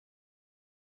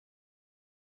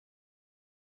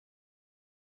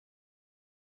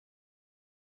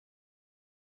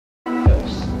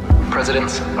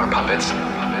presidents are puppets,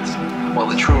 while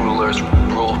the true rulers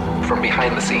rule from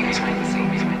behind the scenes.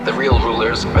 The real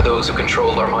rulers are those who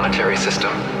control our monetary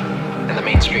system and the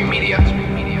mainstream media.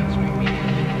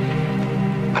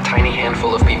 A tiny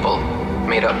handful of people,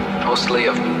 made up mostly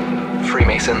of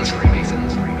Freemasons,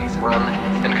 run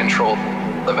and control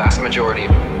the vast majority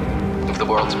of the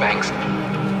world's banks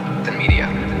and media.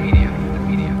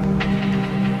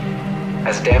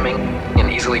 As damning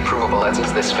and easily provable as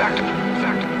is this fact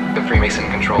of Freemason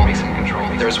control,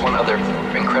 there is one other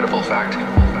incredible fact,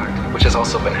 which has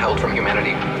also been held from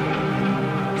humanity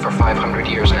for 500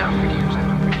 years now.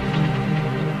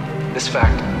 This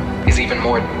fact is even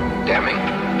more damning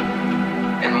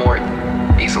and more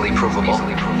easily provable,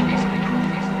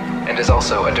 and is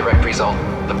also a direct result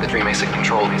of the Freemason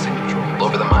control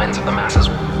over the minds of the masses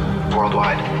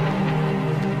worldwide.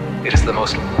 It is the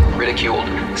most ridiculed,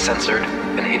 censored,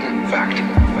 and hidden fact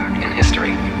in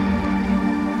history.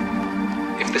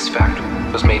 If this fact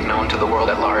was made known to the world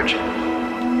at large,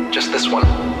 just this one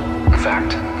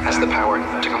fact has the power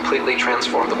to completely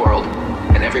transform the world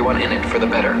and everyone in it for the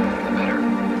better,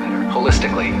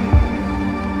 holistically,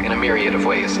 in a myriad of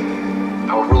ways.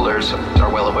 Our rulers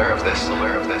are well aware of this,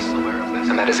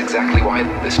 and that is exactly why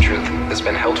this truth has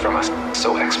been held from us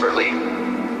so expertly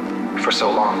for so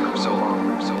long.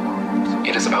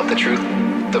 It is about the truth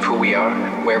of who we are,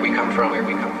 where we come from,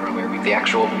 the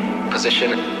actual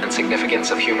position and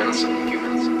significance of humans,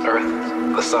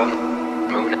 Earth, the sun,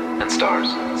 moon, and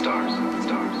stars.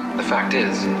 The fact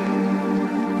is,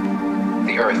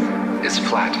 the Earth is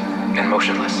flat and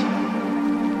motionless.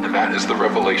 And that is the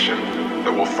revelation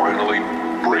that will finally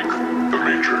break the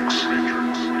Matrix.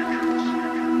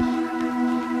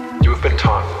 You have been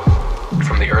taught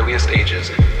from the earliest ages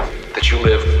that you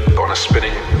live on a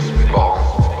spinning ball,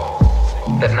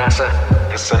 that NASA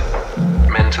has sent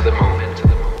men to the moon,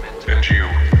 and you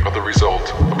are the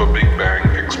result of a Big Bang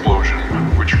explosion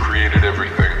which created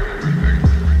everything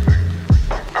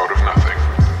out of nothing.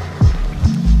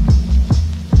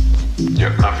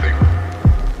 Yet nothing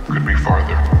could be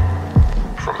farther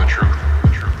from the truth.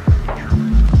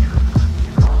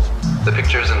 The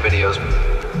pictures and videos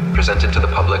presented to the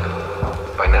public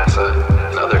by NASA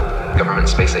and other government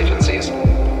space agencies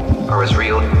are as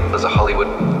real as a Hollywood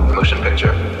motion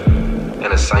picture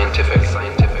and as scientific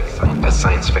as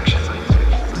science fiction.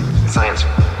 Science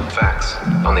facts,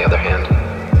 on the other hand,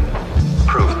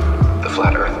 prove the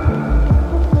flat Earth.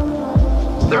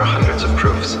 There are hundreds of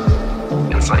proofs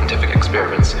and scientific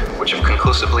experiments which have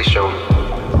conclusively shown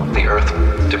the Earth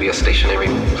to be a stationary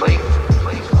plane.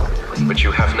 But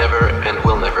you have never and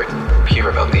will never hear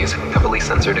about these heavily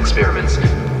censored experiments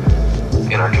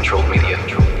in our controlled media.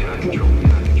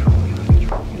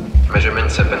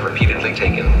 Measurements have been repeatedly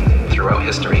taken throughout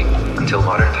history until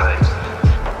modern times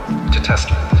to test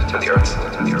the Earth's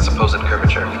supposed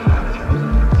curvature.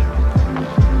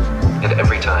 And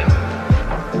every time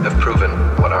have proven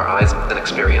what our eyes and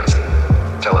experience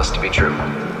tell us to be true.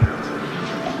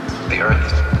 The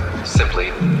Earth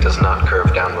simply does not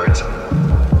curve downwards.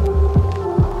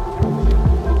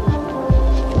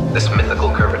 This mythical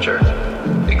curvature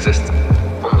exists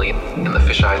only in the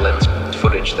fisheye lens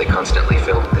footage they constantly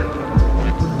film,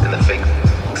 and the fake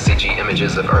CG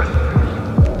images of Earth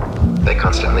they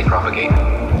constantly propagate.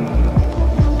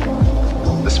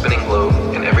 The spinning globe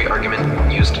and every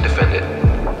argument used to defend it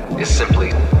is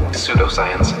simply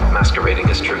pseudo-science masquerading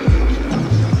as truth.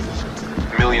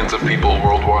 Millions of people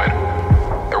worldwide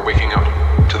are waking up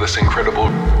to this incredible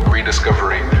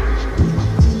rediscovery.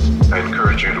 I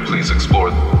encourage you to please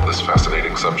explore this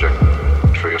fascinating subject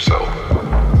for yourself.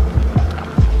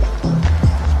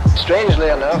 Strangely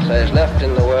enough, there's left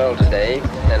in the world today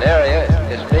an area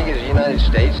as big as the United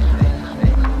States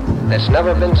that's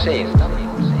never been seen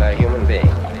by a human being.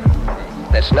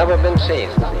 That's never been seen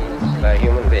by a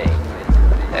human being.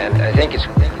 And I think it's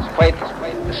quite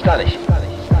astonishing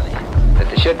that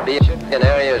there should be an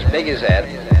area as big as that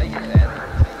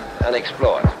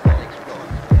unexplored.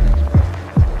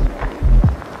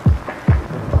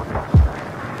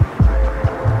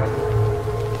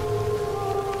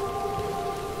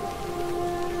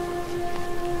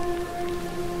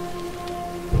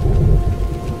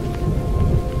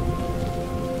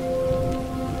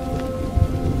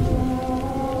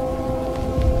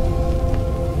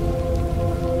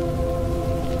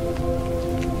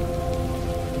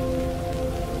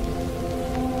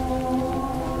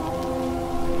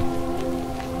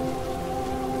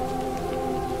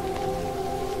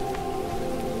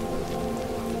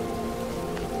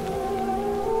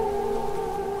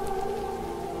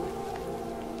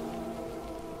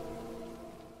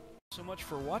 so much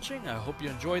for watching. I hope you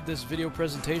enjoyed this video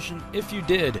presentation. If you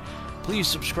did, please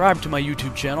subscribe to my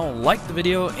YouTube channel, like the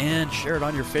video, and share it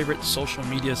on your favorite social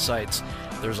media sites.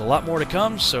 There's a lot more to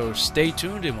come, so stay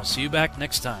tuned and we'll see you back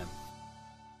next time.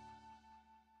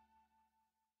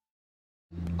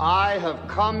 I have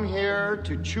come here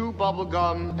to chew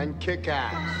bubblegum and kick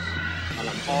ass, and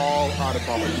I'm all out of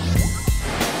bubblegum.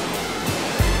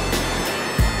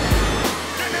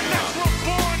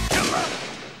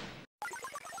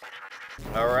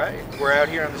 Alright, we're out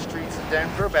here on the streets of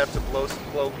Denver, about to blow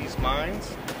these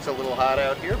minds. It's a little hot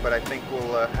out here, but I think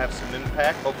we'll have some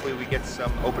impact. Hopefully we get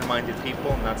some open-minded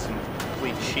people, not some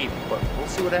complete sheep, but we'll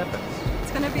see what happens.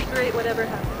 It's going to be great whatever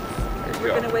happens. We're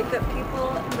going to wake up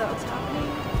people about what's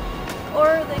happening,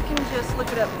 or they can just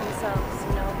look it up themselves,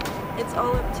 you know. It's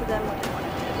all up to them what they want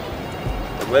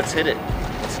to do. Let's hit it.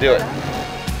 Let's do it.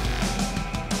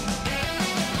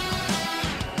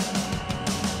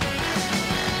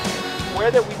 Aware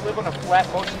that we live on a flat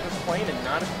motionless plane and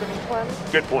not a spinning planet?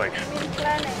 Good point. Spinning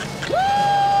planet.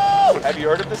 Woo! Have you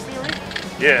heard of this theory?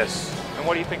 Yes. And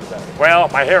what do you think about it? Well,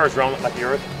 my hair is round like the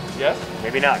Earth. Yes?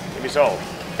 Maybe not. Maybe so.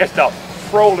 It's the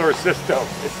Froller system.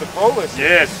 It's the Froller system.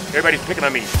 Yes. Everybody's picking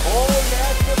on me. Oh,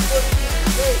 NASA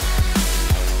footage.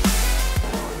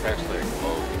 It's actually a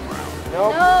globe round.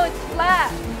 Nope. No, it's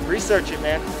flat. Research it,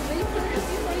 man. Research is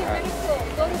pretty critical.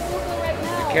 Go to Google right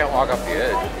now. You can't walk off the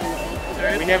edge.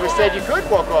 We never said you could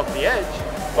walk off the edge,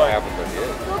 but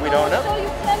we don't know. Show you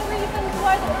 10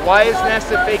 reasons Why is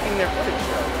NASA faking their footage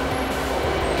show?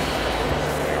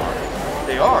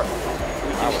 They are.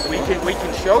 We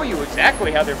can show you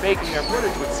exactly how they're faking their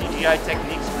footage with CGI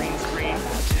techniques, green screen.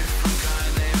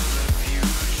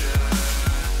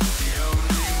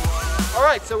 All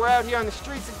right, so we're out here on the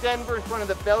streets of Denver in front of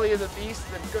the belly of the beast,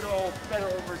 the good old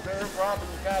Federal Reserve robbing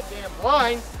the goddamn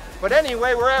blind. But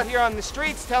anyway, we're out here on the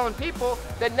streets telling people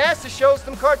that NASA shows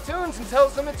them cartoons and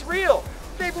tells them it's real.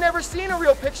 They've never seen a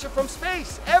real picture from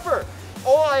space, ever.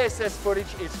 All ISS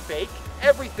footage is fake.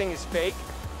 Everything is fake.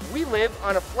 We live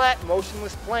on a flat,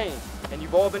 motionless plane, and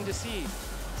you've all been deceived.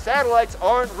 Satellites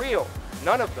aren't real.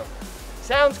 None of them.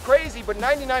 Sounds crazy, but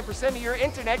 99% of your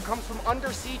internet comes from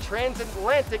undersea,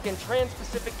 transatlantic, and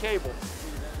trans-Pacific cables.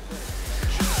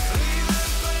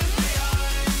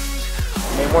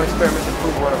 Name one experiment to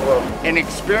prove we're on a globe. An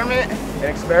experiment? An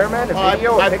experiment, a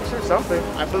video, a picture, something.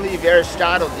 I believe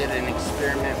Aristotle did an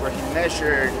experiment where he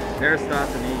measured...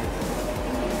 Aristophanes.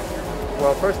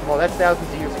 Well, first of all, that's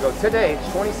thousands of years ago. Today,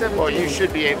 2017. Well, you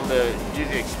should be able to do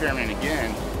the experiment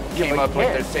again. Came up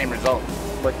with the same result.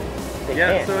 But they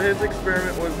yeah, can't. so his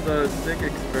experiment was the stick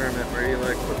experiment where he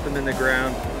like puts them in the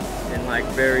ground in like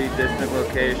very distant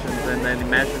locations and then he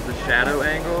measures the shadow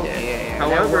angle. Yeah.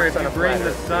 However, if you bring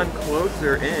the sun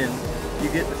closer in, you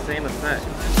get the same effect.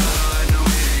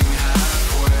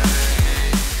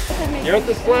 The Earth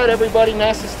is flat, everybody.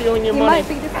 NASA's stealing your money. You might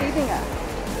be deceiving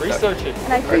us. Research it.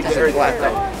 And I think that's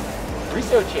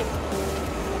Research it.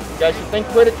 You guys should think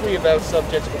critically about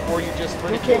subjects before you just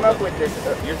ridicule. Who came up with this?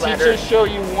 Your teachers show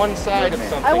you one side of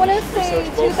something. I want to You should say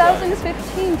research both sides.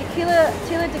 2015,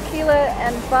 Tequila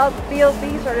and Bob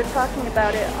BLB started talking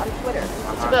about it on Twitter.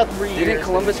 It's about 3 years. Didn't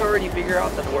Columbus already figure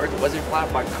out that the Earth wasn't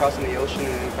flat by crossing the ocean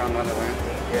and then found another land?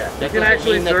 Yeah. You can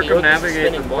actually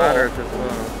circumnavigate the flat Earth as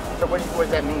well. So what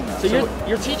does that mean? So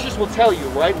your teachers will tell you,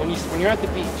 right, when you're at the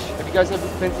beach. Have you guys ever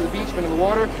been to the beach, been in the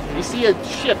water? You see a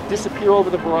ship disappear over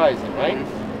the horizon, right?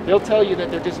 They'll tell you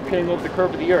that they're disappearing over the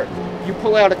curve of the Earth. You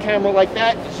pull out a camera like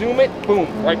that, zoom it, boom,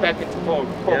 right back into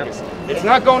focus. Yep. It's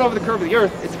not going over the curve of the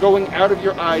Earth, it's going out of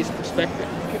your eye's perspective.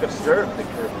 You can observe the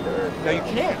curve of the Earth. No, you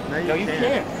can't. No, you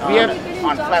can't. We have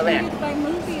on flat land. By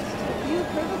movies to view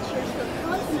curvatures for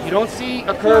continents. You don't see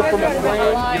a curve from a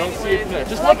plane, you don't see it. No.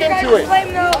 Just look into it.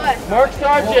 Mark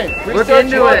Sargent, look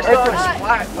into it.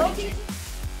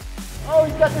 Oh,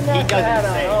 he's got the NASA hat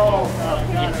on.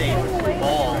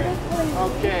 Ball.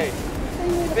 Okay.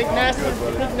 You think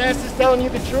NASA's telling you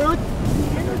the truth?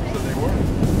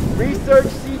 Research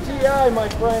CGI, my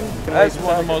friend. That's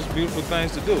one of the most beautiful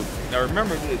things to do. Now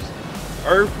remember this,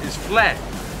 Earth is flat.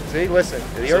 See, listen.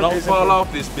 The So Earth don't isn't fall flat.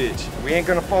 off this bitch. We ain't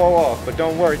gonna fall off, but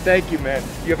don't worry. Thank you, man.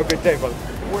 You have a good day, brother.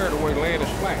 Where the way land is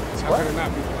flat. How could it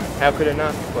not be flat? How could it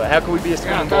not be flat? How could we be a Yeah, I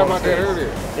spinning thought ball? about that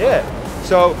earlier. Yeah.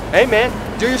 So, hey man,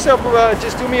 do yourself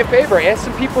just do me a favor. Ask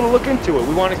some people to look into it.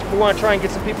 We want to try and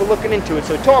get some people looking into it.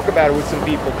 So talk about it with some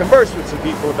people. Converse with some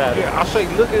people about it. Yeah, I'll say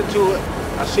look into it.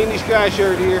 I've seen these guys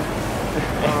shirt here.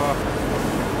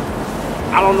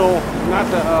 I don't know, not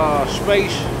the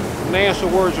space NASA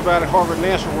words about it, Harvard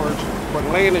NASA words. But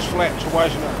land is flat, so why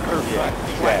isn't the earth flat?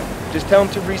 Flat. Just tell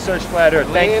them to research flat earth.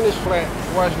 Land is flat,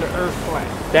 why isn't the earth flat?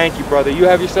 Thank you, brother. You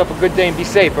have yourself a good day and be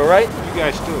safe, all right? You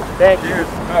guys too. Thank you.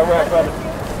 All right, brother.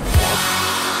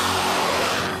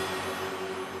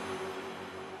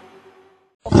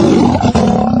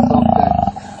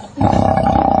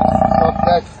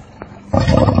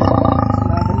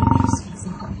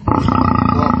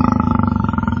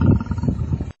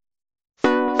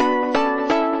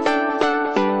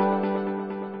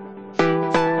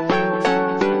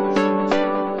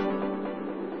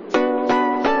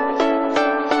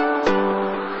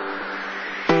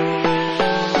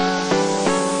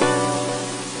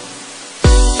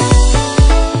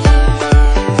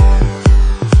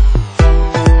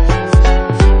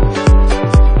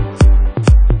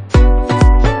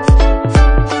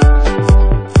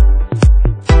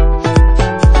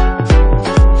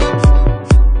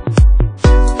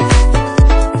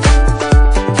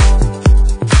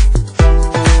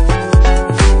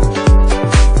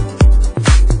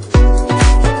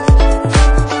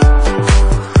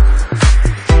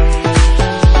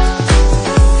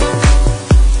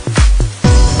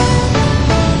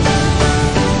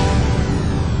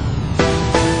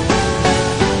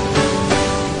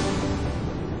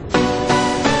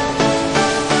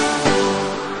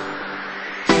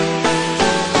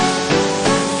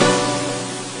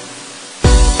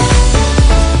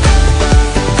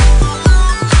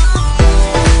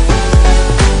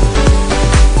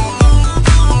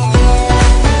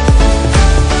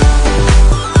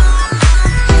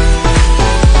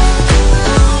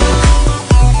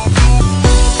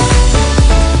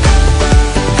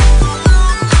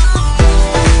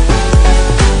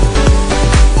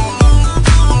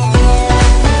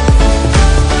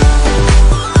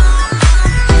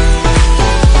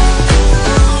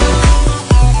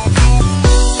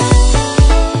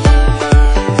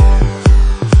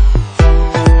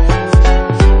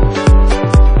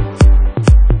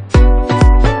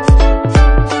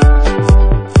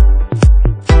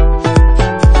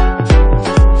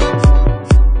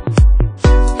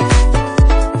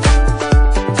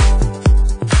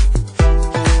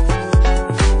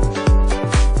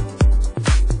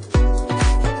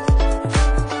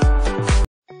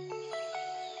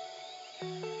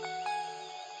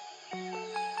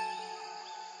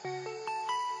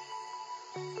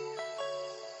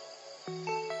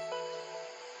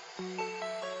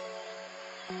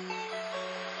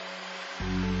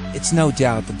 It's no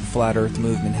doubt that the Flat Earth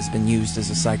movement has been used as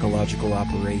a psychological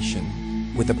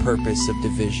operation with a purpose of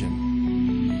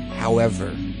division.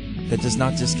 However, that does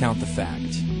not discount the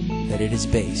fact that it is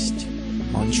based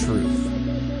on truth.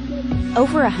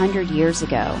 Over 100 years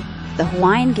ago, the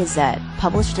Hawaiian Gazette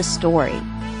published a story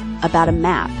about a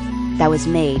map that was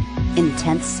made in the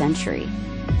 10th century.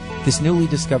 This newly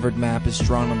discovered map is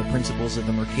drawn on the principles of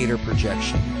the Mercator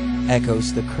projection,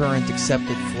 echoes the current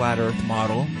accepted flat Earth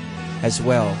model, as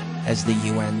well as the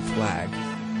UN flag.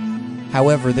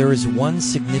 However, there is one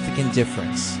significant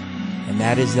difference, and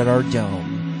that is that our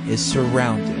dome is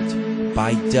surrounded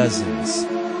by dozens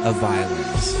of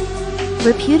islands.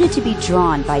 Reputed to be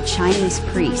drawn by Chinese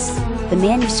priests, the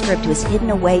manuscript was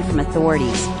hidden away from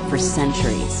authorities for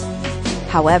centuries.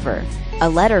 However, a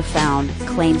letter found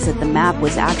claims that the map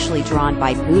was actually drawn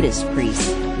by Buddhist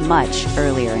priests much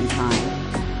earlier in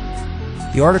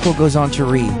time. The article goes on to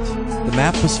read, "The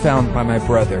map was found by my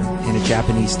brother in a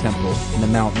Japanese temple in the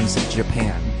mountains of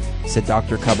Japan," said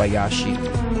Dr. Kabayashi.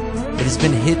 "It has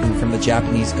been hidden from the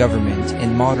Japanese government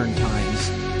in modern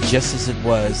times, just as it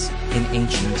was in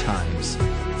ancient times.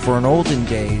 For in olden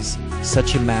days,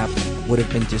 such a map would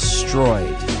have been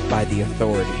destroyed by the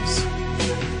authorities."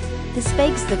 This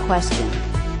begs the question,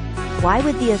 why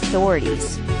would the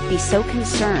authorities be so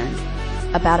concerned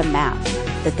about a map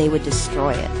that they would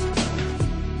destroy it?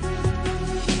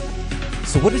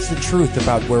 So what is the truth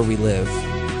about where we live?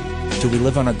 Do we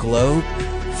live on a globe,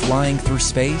 flying through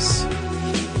space?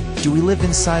 Do we live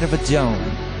inside of a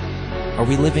dome? Are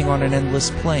we living on an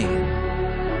endless plain?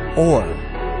 Or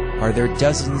are there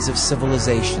dozens of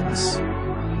civilizations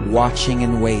watching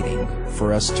and waiting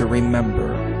for us to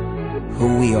remember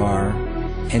who we are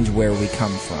and where we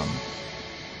come from?